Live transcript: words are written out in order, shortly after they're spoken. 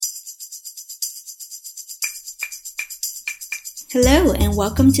Hello, and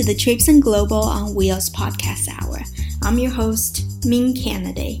welcome to the Trips and Global on Wheels podcast hour. I'm your host, Ming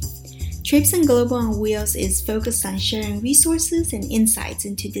Canaday. Trips and Global on Wheels is focused on sharing resources and insights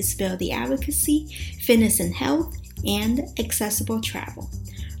into disability advocacy, fitness and health, and accessible travel.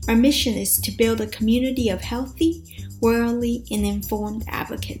 Our mission is to build a community of healthy, worldly, and informed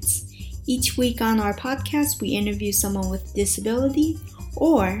advocates. Each week on our podcast, we interview someone with disability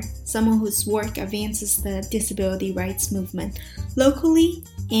or someone whose work advances the disability rights movement locally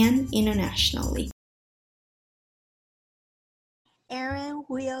and internationally. Aaron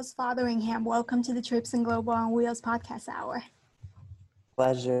Wheels Fotheringham, welcome to the Trips and Global on Wheels podcast hour.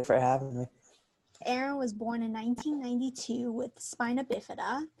 Pleasure for having me. Aaron was born in 1992 with spina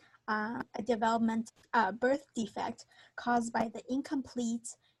bifida, a developmental birth defect caused by the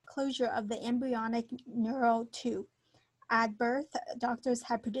incomplete closure of the embryonic neural tube. At birth, doctors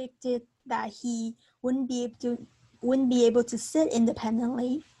had predicted that he wouldn't be able to sit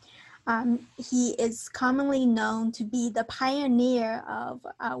independently. He is commonly known to be the pioneer of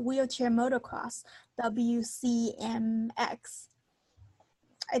wheelchair motocross, WCMX.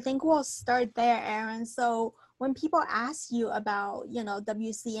 I think we'll start there, Aaron. So when people ask you about,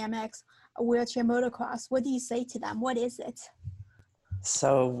 WCMX, wheelchair motocross, what do you say to them? What is it?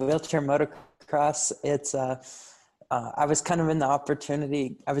 So wheelchair motocross, it's I was kind of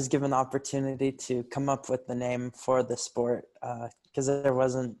I was given the opportunity to come up with the name for the sport because there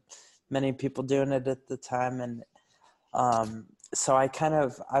wasn't many people doing it at the time. And so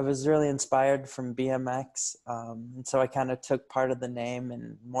I was really inspired from BMX. And so I kind of took part of the name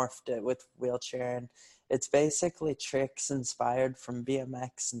and morphed it with wheelchair. And it's basically tricks inspired from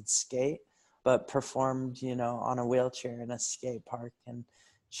BMX and skate, but performed, on a wheelchair in a skate park, and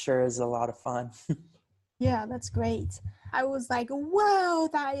sure is a lot of fun. Yeah, that's great. I was like, wow,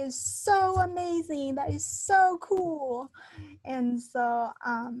 that is so amazing. That is so cool. And so,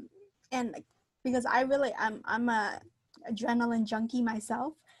 and because I'm a adrenaline junkie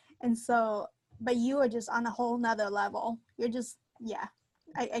myself. And so, but you are just on a whole nother level. You're just,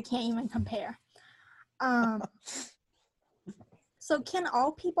 I can't even compare. So can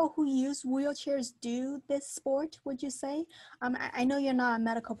all people who use wheelchairs do this sport, would you say? I know you're not a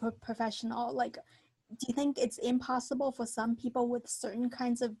medical professional. Like, do you think it's impossible for some people with certain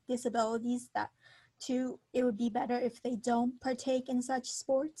kinds of disabilities it would be better if they don't partake in such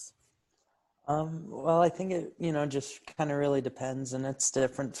sports? Well, I think it, just kind of really depends, and it's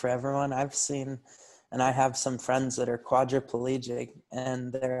different for everyone. I've seen, and I have some friends that are quadriplegic,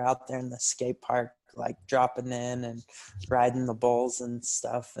 and they're out there in the skate park, like dropping in and riding the bulls and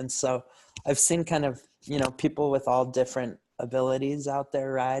stuff. And so I've seen kind of, people with all different abilities out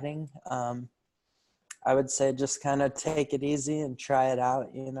there riding. I would say just kind of take it easy and try it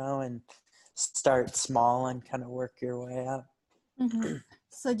out, and start small and kind of work your way up. Mm-hmm.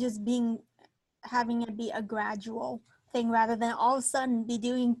 So just having it be a gradual thing rather than all of a sudden be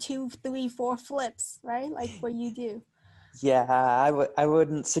doing 2, 3, 4 flips, right? Like what you do. Yeah, I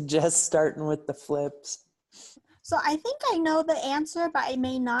wouldn't suggest starting with the flips. So I think I know the answer, but I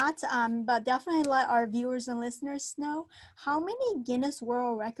may not. But definitely let our viewers and listeners know, how many Guinness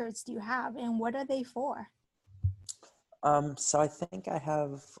World Records do you have, and what are they for? So I think I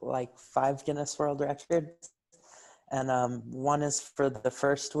have like 5 Guinness World Records, and one is for the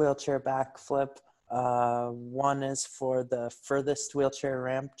first wheelchair backflip. One is for the furthest wheelchair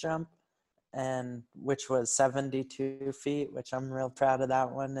ramp jump, and which was 72 feet, which I'm real proud of that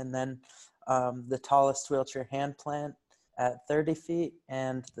one. And then the tallest wheelchair hand plant at 30 feet,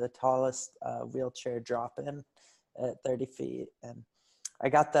 and the tallest wheelchair drop in at 30 feet. And I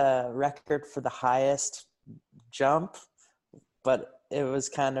got the record for the highest jump, but I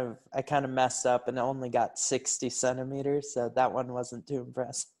kind of messed up and only got 60 centimeters. So that one wasn't too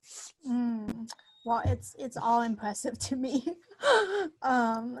impressive. Well, it's all impressive to me.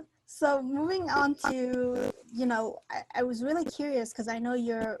 So moving on to, I was really curious because I know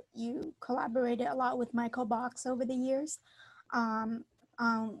you collaborated a lot with Michael Box over the years on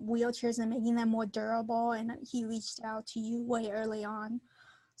wheelchairs and making them more durable, and he reached out to you way early on.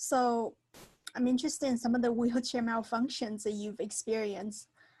 So I'm interested in some of the wheelchair malfunctions that you've experienced.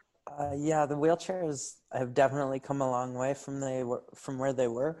 Yeah, the wheelchairs have definitely come a long way from where they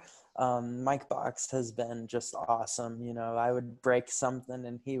were. Mike Box has been just awesome. I would break something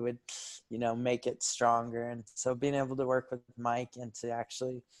and he would, make it stronger. And so being able to work with Mike and to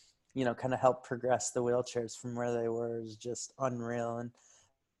actually, kind of help progress the wheelchairs from where they were is just unreal. And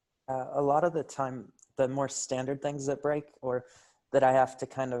a lot of the time, the more standard things that break or that I have to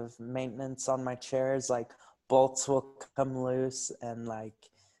kind of maintenance on my chairs, like bolts will come loose, and like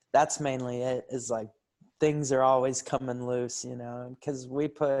that's mainly it, is like things are always coming loose, because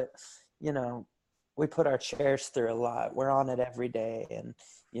you know, we put our chairs through a lot. We're on it every day, and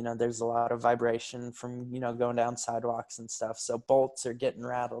there's a lot of vibration from going down sidewalks and stuff. So bolts are getting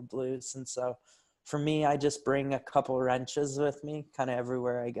rattled loose, and so for me, I just bring a couple wrenches with me, kind of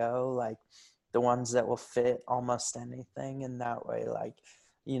everywhere I go, like the ones that will fit almost anything, and that way, like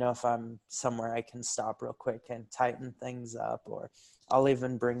if I'm somewhere, I can stop real quick and tighten things up, or I'll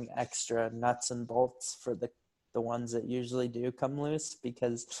even bring extra nuts and bolts for the ones that usually do come loose,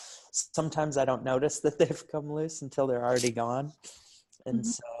 because sometimes I don't notice that they've come loose until they're already gone. And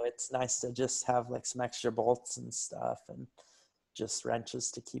so it's nice to just have like some extra bolts and stuff and just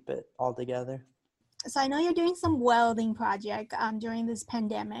wrenches to keep it all together. So I know you're doing some welding project during this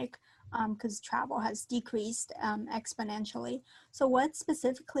pandemic because travel has decreased exponentially. So what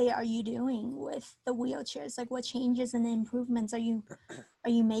specifically are you doing with the wheelchairs? Like what changes and improvements are you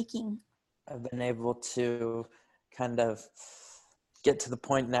making? I've been able to kind of get to the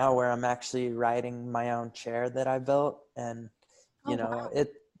point now where I'm actually riding my own chair that I built, and Wow.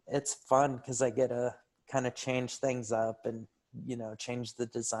 it's fun because I get to kind of change things up and change the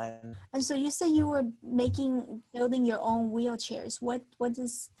design. And so you said you were building your own wheelchairs. What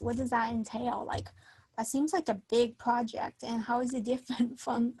does that entail? Like that seems like a big project, and how is it different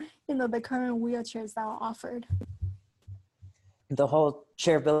from the current wheelchairs that are offered? The whole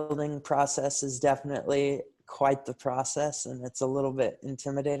chair building process is definitely quite the process, and it's a little bit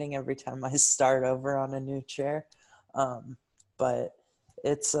intimidating every time I start over on a new chair. But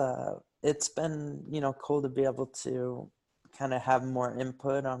it's been cool to be able to kind of have more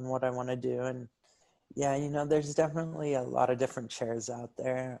input on what I want to do. And yeah, there's definitely a lot of different chairs out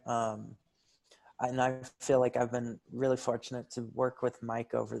there. And I feel like I've been really fortunate to work with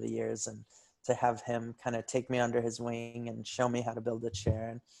Mike over the years, and to have him kind of take me under his wing and show me how to build a chair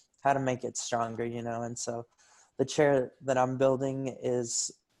and how to make it stronger, And so the chair that I'm building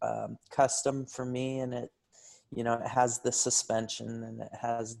is custom for me, and it has the suspension, and it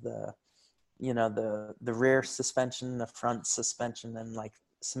has the rear suspension, the front suspension, and like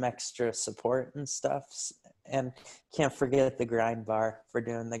some extra support and stuff. And can't forget the grind bar for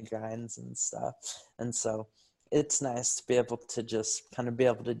doing the grinds and stuff. And so it's nice to be able to just kind of be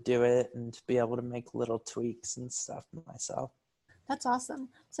able to do it and to be able to make little tweaks and stuff myself. That's awesome.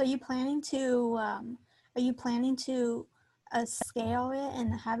 So are you planning to scale it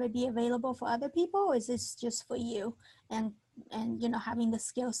and have it be available for other people, or is this just for you and having the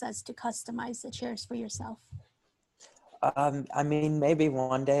skill sets to customize the chairs for yourself? I mean, maybe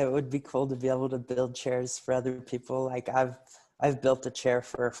one day it would be cool to be able to build chairs for other people. Like I've built a chair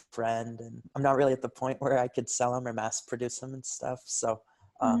for a friend, and I'm not really at the point where I could sell them or mass produce them and stuff. So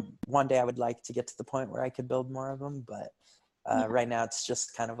one day I would like to get to the point where I could build more of them, but right now it's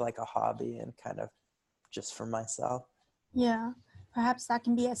just kind of like a hobby and kind of just for myself. Yeah, perhaps that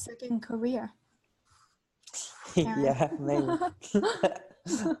can be a second career. Yeah, maybe.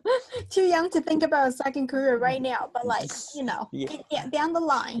 Too young to think about a second career right now, but down the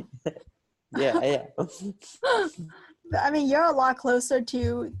line. Yeah. I mean, you're a lot closer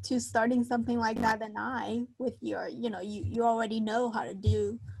to starting something like that than I, with your, you already know how to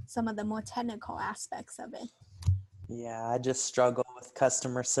do some of the more technical aspects of it. Yeah, I just struggle with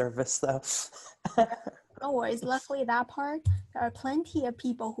customer service though. No worries. Luckily, that part, there are plenty of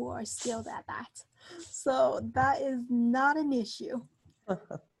people who are skilled at that. So that is not an issue.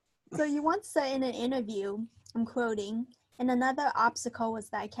 So you once said in an interview, I'm quoting, "And another obstacle was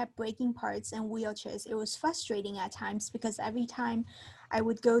that I kept breaking parts in wheelchairs. It was frustrating at times because every time I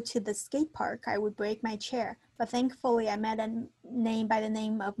would go to the skate park, I would break my chair. But thankfully, I met a name by the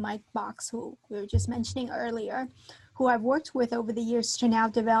name of Mike Box, who we were just mentioning earlier, who I've worked with over the years to now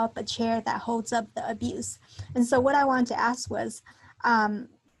develop a chair that holds up the abuse." And so what I wanted to ask was,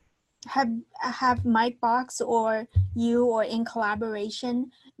 have Mike Box or you, or in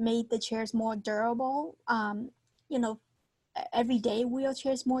collaboration, made the chairs more durable, everyday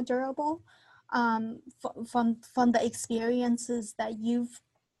wheelchairs more durable, from the experiences that you've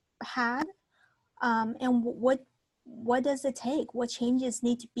had, and what does it take? What changes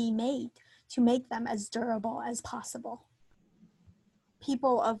need to be made to make them as durable as possible?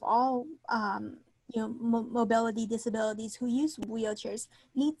 People of all mobility disabilities who use wheelchairs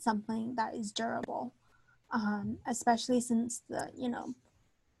need something that is durable, especially since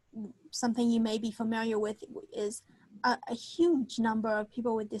something you may be familiar with is a huge number of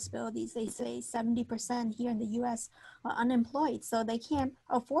people with disabilities. They say 70% here in the US are unemployed, so they can't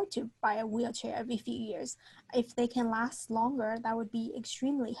afford to buy a wheelchair every few years. If they can last longer, that would be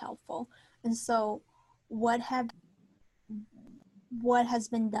extremely helpful. And so what has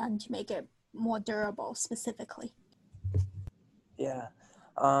been done to make it more durable specifically. Yeah.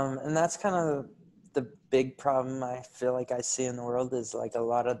 And that's kind of the big problem I feel like I see in the world is like a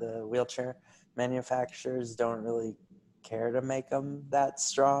lot of the wheelchair manufacturers don't really care to make them that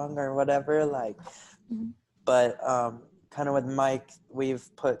strong or whatever. Like, but kind of with Mike, we've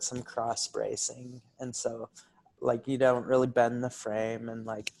put some cross bracing. And so like you don't really bend the frame, and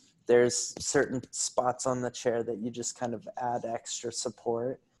like there's certain spots on the chair that you just kind of add extra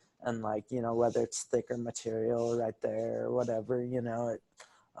support. And like, you know, whether it's thicker material right there or whatever, you know,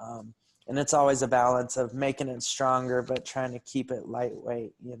 and it's always a balance of making it stronger but trying to keep it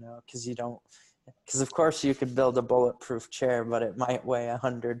lightweight, you know, because of course you could build a bulletproof chair, but it might weigh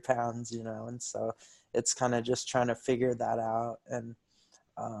 100 pounds, you know, and so it's kind of just trying to figure that out. And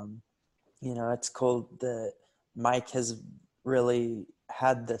you know, it's cool that Mike has really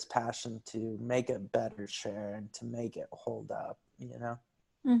had this passion to make a better chair and to make it hold up, you know.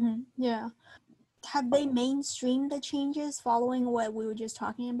 Yeah. Have they mainstreamed the changes following what we were just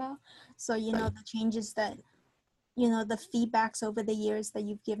talking about? So, you know, the changes that, you know, the feedbacks over the years that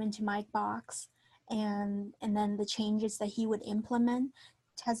you've given to Mike Box, and then the changes that he would implement,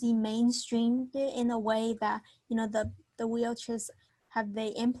 has he mainstreamed it in a way that, you know, the wheelchairs, have they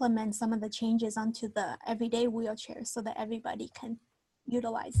implement some of the changes onto the everyday wheelchair so that everybody can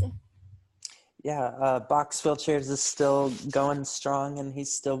utilize it? Yeah, Box Wheelchairs is still going strong, and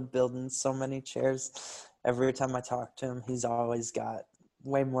he's still building so many chairs. Every time I talk to him, he's always got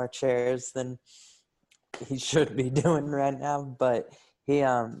way more chairs than he should be doing right now. But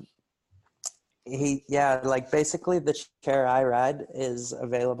yeah, like basically the chair I ride is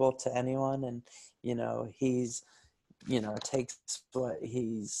available to anyone, and you know, he's, you know, takes what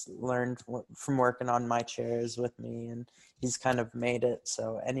he's learned from working on my chairs with me, and he's kind of made it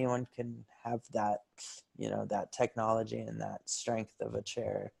so anyone can have that, you know, that technology and that strength of a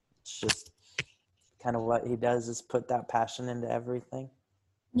chair. It's just kind of what he does, is put that passion into everything.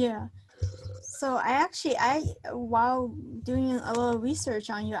 Yeah. So I while doing a little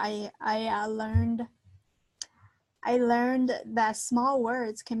research on you, I learned that small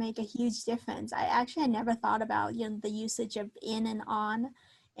words can make a huge difference. I never thought about, you know, the usage of in and on,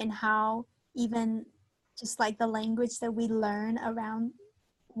 and how even just like the language that we learn around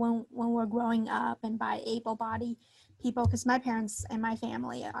when we're growing up and by able-bodied people, because my parents and my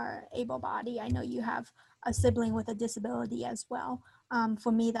family are able-bodied. I know you have a sibling with a disability as well.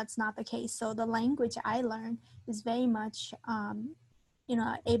 For me, that's not the case. So the language I learn is very much, you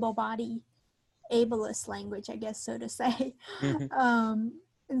know, able-bodied, ableist language, I guess, so to say. Mm-hmm.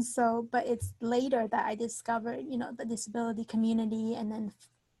 And so, but it's later that I discovered, you know, the disability community, and then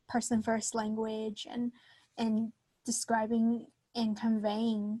person first language, and describing and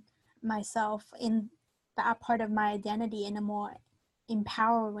conveying myself in that part of my identity in a more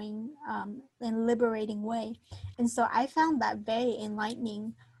empowering and liberating way. And so I found that very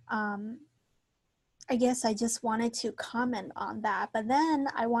enlightening. I guess I just wanted to comment on that, but then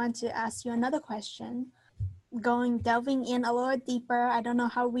I want to ask you another question, delving in a little deeper. I don't know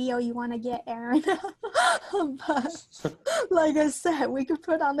how real you want to get, Aaron. But like I said, we could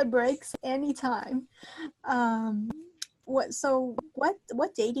put on the brakes anytime.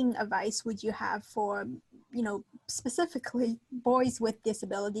 What dating advice would you have for, you know, specifically boys with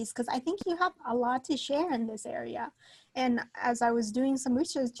disabilities? Because I think you have a lot to share in this area. And as I was doing some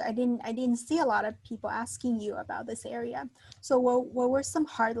research, I didn't see a lot of people asking you about this area. So what were some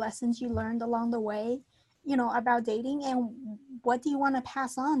hard lessons you learned along the way, you know, about dating, and what do you want to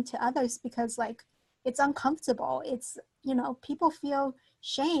pass on to others? Because like, it's uncomfortable. It's, you know, people feel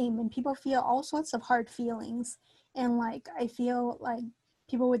shame and people feel all sorts of hard feelings. And like, I feel like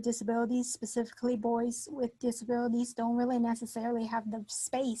people with disabilities, specifically boys with disabilities, don't really necessarily have the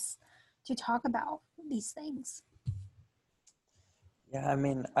space to talk about these things. Yeah, I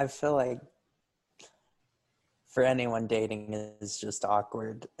mean, I feel like for anyone, dating is just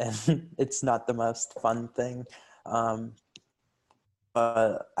awkward and it's not the most fun thing. Um,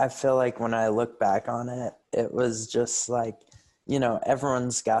 but I feel like when I look back on it, it was just like, you know,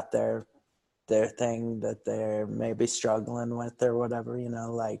 everyone's got their thing that they're maybe struggling with or whatever, you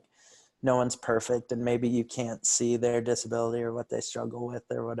know, like no one's perfect, and maybe you can't see their disability or what they struggle with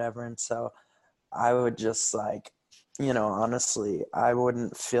or whatever. And so I would just like, you know, honestly, I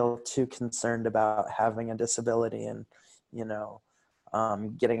wouldn't feel too concerned about having a disability, and, you know,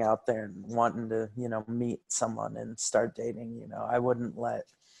 getting out there and wanting to, you know, meet someone and start dating. You know, I wouldn't let,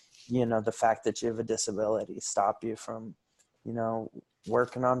 you know, the fact that you have a disability stop you from, you know,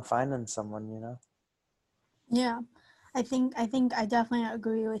 working on finding someone, you know? Yeah. I think I definitely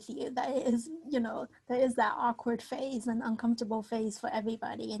agree with you that it is, there is that awkward phase and uncomfortable phase for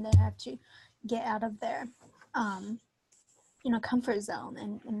everybody, and they have to get out of their um comfort zone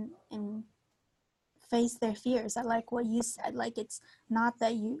and face their fears. I like what you said, like it's not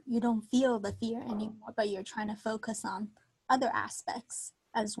that you don't feel the fear anymore, but you're trying to focus on other aspects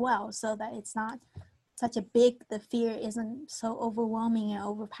as well, so that it's not such a big, the fear isn't so overwhelming and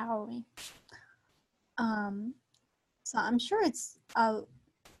overpowering. um so I'm sure it's a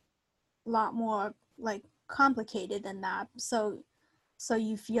lot more like complicated than that. So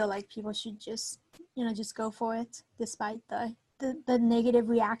you feel like people should just just go for it despite the negative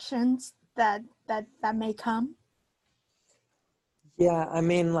reactions that may come. Yeah, I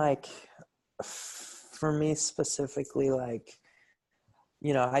mean, like, for me specifically, like,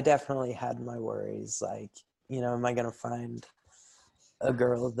 I definitely had my worries. Like, am I going to find a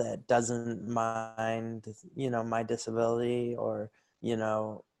girl that doesn't mind, my disability, or, you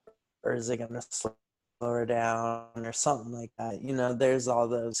know, or is it going to slow her down or something like that? There's all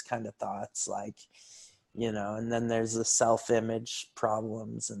those kind of thoughts, like, and then there's the self-image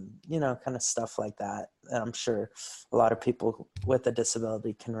problems and, kind of stuff like that. And I'm sure a lot of people with a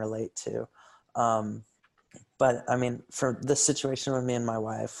disability can relate to. But I mean, for the situation with me and my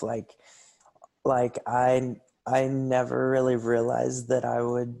wife, like I never really realized that I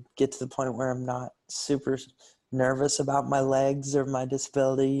would get to the point where I'm not super nervous about my legs or my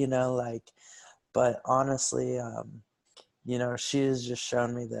disability, but honestly, she has just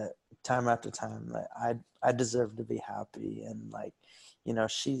shown me that time after time that I deserve to be happy. And like,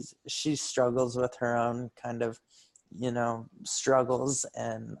 she struggles with her own kind of, struggles,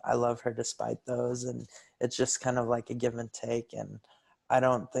 and I love her despite those. And it's just kind of like a give and take. And I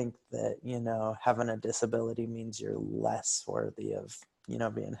don't think that, having a disability means you're less worthy of,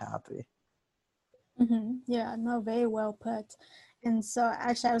 being happy. Yeah, no, very well put. And so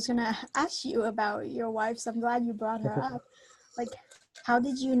actually I was gonna ask you about your wife, so I'm glad you brought her up. Like, how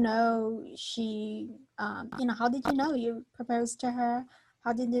did you know how did you know you proposed to her?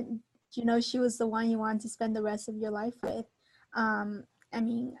 How did you know she was the one you wanted to spend the rest of your life with? I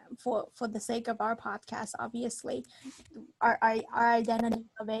mean, for the sake of our podcast, obviously, our identities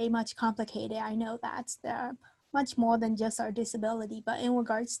are very much complicated. I know that there are much more than just our disability, but in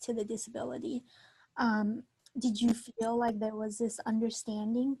regards to the disability, um, did you feel like there was this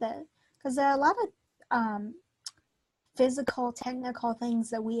understanding that, because there are a lot of um, physical, technical things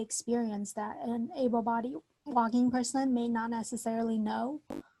that we experience that an able-bodied walking person may not necessarily know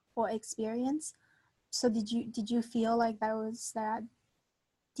or experience. So did you feel like there was that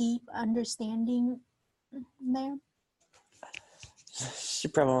deep understanding there? She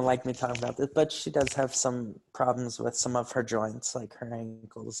probably won't like me talking about this, but she does have some problems with some of her joints, like her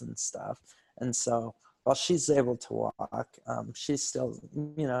ankles and stuff. And so while she's able to walk, she still,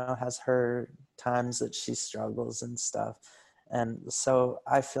 has her times that she struggles and stuff. And so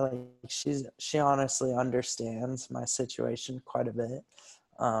I feel like she honestly understands my situation quite a bit.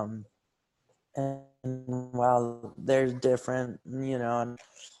 And while they're different, and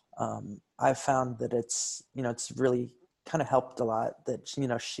I found that it's really kind of helped a lot that,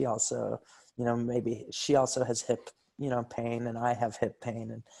 she also, maybe she also has hip, pain, and I have hip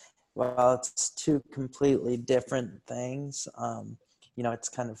pain. And while it's two completely different things,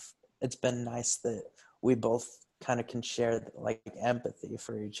 it's been nice that we both kind of can share like empathy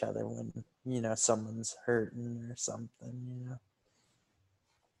for each other when, someone's hurting or something.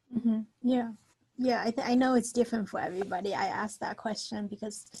 Yeah. Yeah, I know it's different for everybody. I asked that question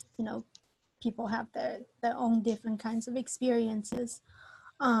because, people have their own different kinds of experiences.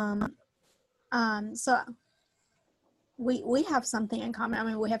 Um, so we have something in common. I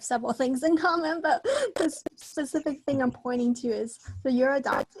mean, we have several things in common, but the specific thing I'm pointing to is, so you're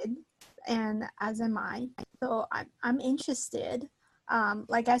adopted, and as am I. So I'm interested.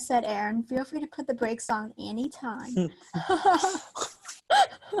 Like I said, Aaron, feel free to put the brakes on anytime.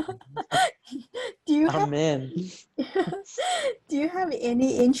 Do you have I'm in. do you have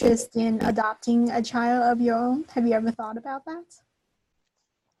any interest in adopting a child of your own? Have you ever thought about that?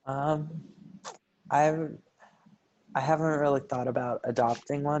 Um, I've I haven't really thought about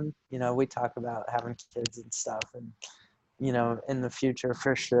adopting one. We talk about having kids and stuff, and in the future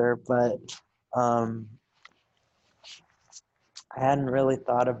for sure. But um, I hadn't really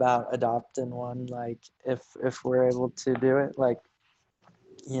thought about adopting one. Like, if we're able to do it, like,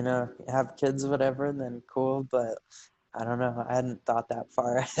 have kids, whatever, then cool. But I don't know. I hadn't thought that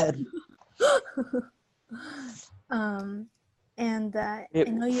far ahead. And I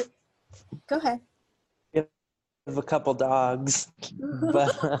know you. Go ahead. We have a couple dogs,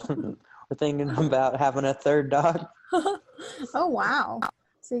 but We're thinking about having a third dog. Oh, wow.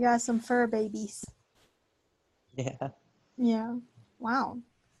 So you got some fur babies. Yeah. Yeah. Wow.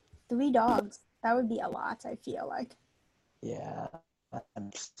 3 dogs. That would be a lot, I feel like. Yeah.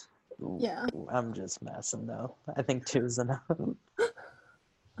 Yeah. I'm just messing though. I think 2 is enough.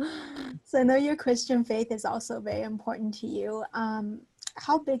 So I know your Christian faith is also very important to you.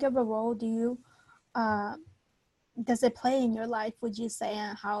 How big of a role does it play in your life, would you say,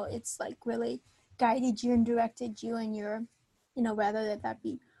 and how it's like really guided you and directed you in your, whether that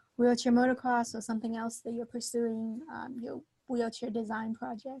be wheelchair motocross or something else that you're pursuing, your wheelchair design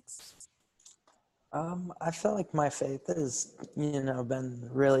projects? I feel like my faith has, been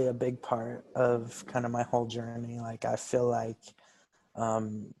really a big part of kind of my whole journey. Like, I feel like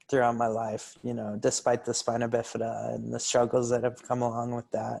throughout my life, despite the spina bifida and the struggles that have come along with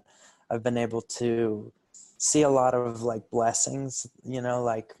that, I've been able to see a lot of like blessings,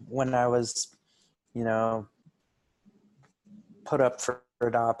 like when I was, put up for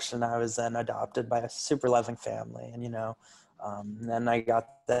adoption, I was then adopted by a super loving family, and then I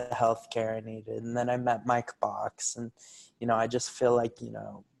got the health care I needed, and then I met Mike Box, and I just feel like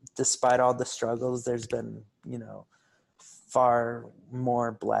despite all the struggles, there's been far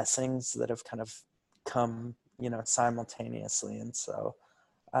more blessings that have kind of come simultaneously, and so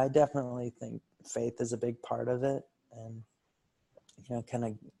I definitely think faith is a big part of it, and kind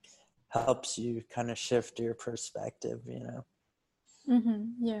of helps you kind of shift your perspective. Yeah.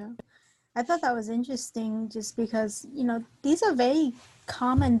 I thought that was interesting just because, these are very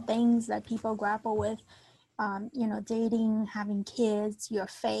common things that people grapple with. Dating, having kids, your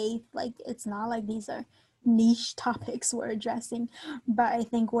faith, like it's not like these are niche topics we're addressing. But I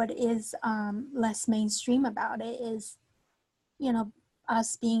think what is less mainstream about it is,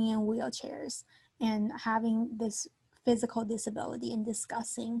 us being in wheelchairs and having this physical disability and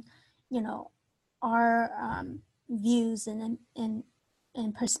discussing, our views and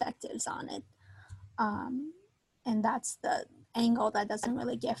perspectives on it. And that's the angle that doesn't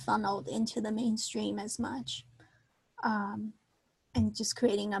really get funneled into the mainstream as much. And just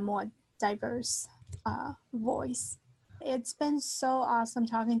creating a more diverse voice. It's been so awesome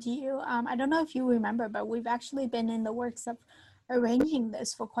talking to you. I don't know if you remember, but we've actually been in the works of arranging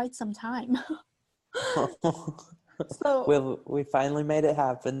this for quite some time. So we finally made it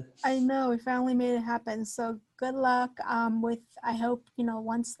happen. I know we finally made it happen. So good luck with, I hope,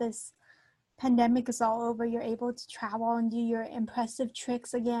 once this pandemic is all over, you're able to travel and do your impressive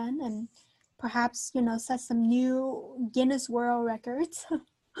tricks again, and perhaps, set some new Guinness World Records.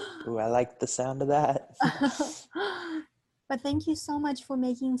 Ooh, I like the sound of that. But thank you so much for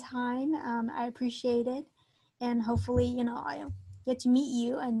making time. I appreciate it. And hopefully, I'll get to meet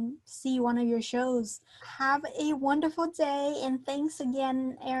you and see one of your shows. Have a wonderful day. And thanks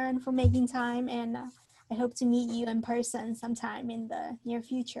again, Aaron, for making time. And I hope to meet you in person sometime in the near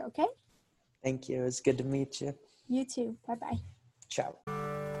future, okay? Thank you. It's good to meet you. You too. Bye-bye. Ciao.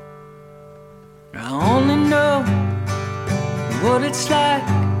 I only know what it's like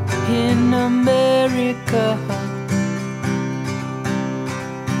in America,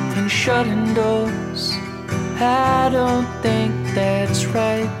 and shutting doors, I don't think that's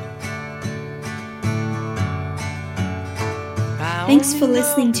right. Thanks for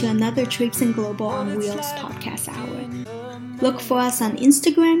listening to another Trapes and Global on Wheels podcast hour. Look for us on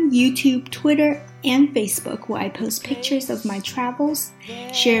Instagram, YouTube, Twitter, and Facebook, where I post pictures of my travels,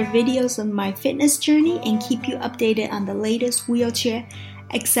 share videos of my fitness journey, and keep you updated on the latest wheelchair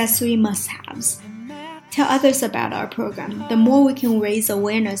accessory must-haves. Tell others about our program. The more we can raise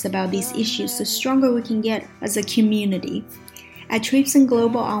awareness about these issues, the stronger we can get as a community. At Trapes and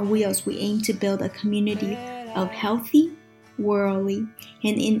Global on Wheels, we aim to build a community of healthy, worldly,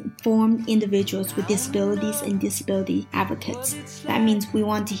 and informed individuals with disabilities and disability advocates. That means we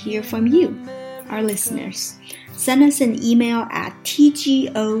want to hear from you, our listeners. Send us an email at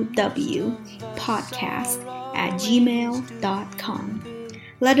tgowpodcast@gmail.com.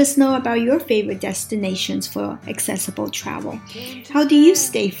 Let us know about your favorite destinations for accessible travel. How do you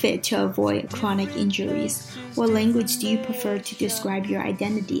stay fit to avoid chronic injuries? What language do you prefer to describe your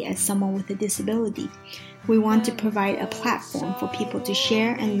identity as someone with a disability? We want to provide a platform for people to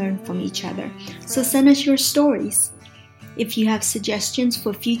share and learn from each other. So send us your stories. If you have suggestions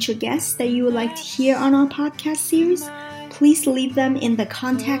for future guests that you would like to hear on our podcast series, please leave them in the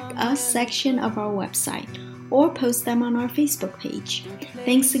Contact Us section of our website or post them on our Facebook page.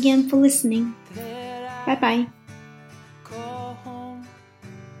 Thanks again for listening. Bye-bye.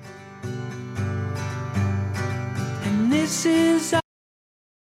 And this is